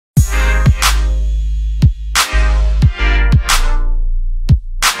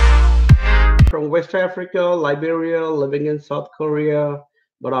from West Africa, Liberia, living in South Korea,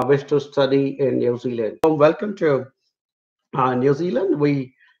 but I wish to study in New Zealand. Welcome to New Zealand.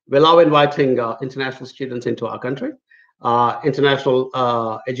 We love inviting international students into our country.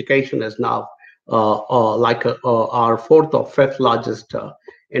 International education is now our fourth or fifth largest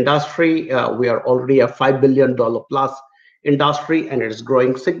industry. We are already a $5 billion plus industry, and it is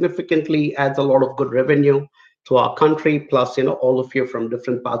growing significantly. Adds a lot of good revenue to our country. Plus, all of you from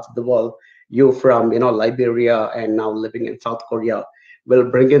different parts of the world, you from Liberia and now living in South Korea, will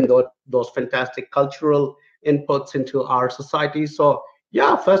bring in those fantastic cultural inputs into our society. So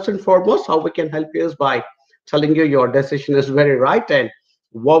yeah, first and foremost, how we can help you is by telling you your decision is very right, and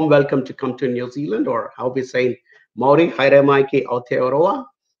warm welcome to come to New Zealand, or how we say Maori Haere Maiki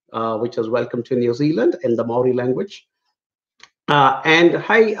Aotearoa, which is welcome to New Zealand in the Maori language. And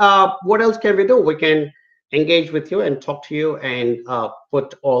hey, what else can we do? We can engage with you and talk to you and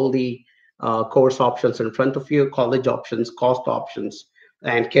put all the course options in front of you, college options, cost options,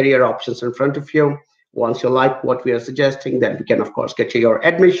 and career options in front of you. Once you like what we are suggesting, then we can, of course, get you your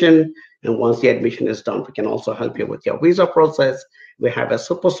admission. And once the admission is done, we can also help you with your visa process. We have a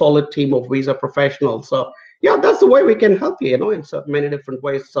super solid team of visa professionals. So yeah, that's the way we can help you, in so many different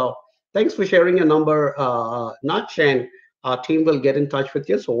ways. So thanks for sharing your number, Nach, and our team will get in touch with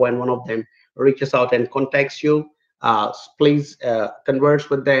you. So when one of them reaches out and contacts you, please converse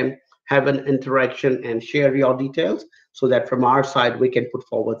with them, have an interaction, and share your details so that from our side, we can put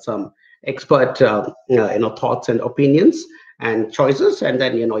forward some expert thoughts and opinions and choices, and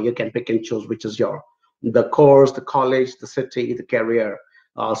then you can pick and choose which is the course, the college, the city, the career,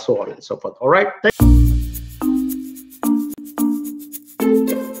 so on and so forth. All right.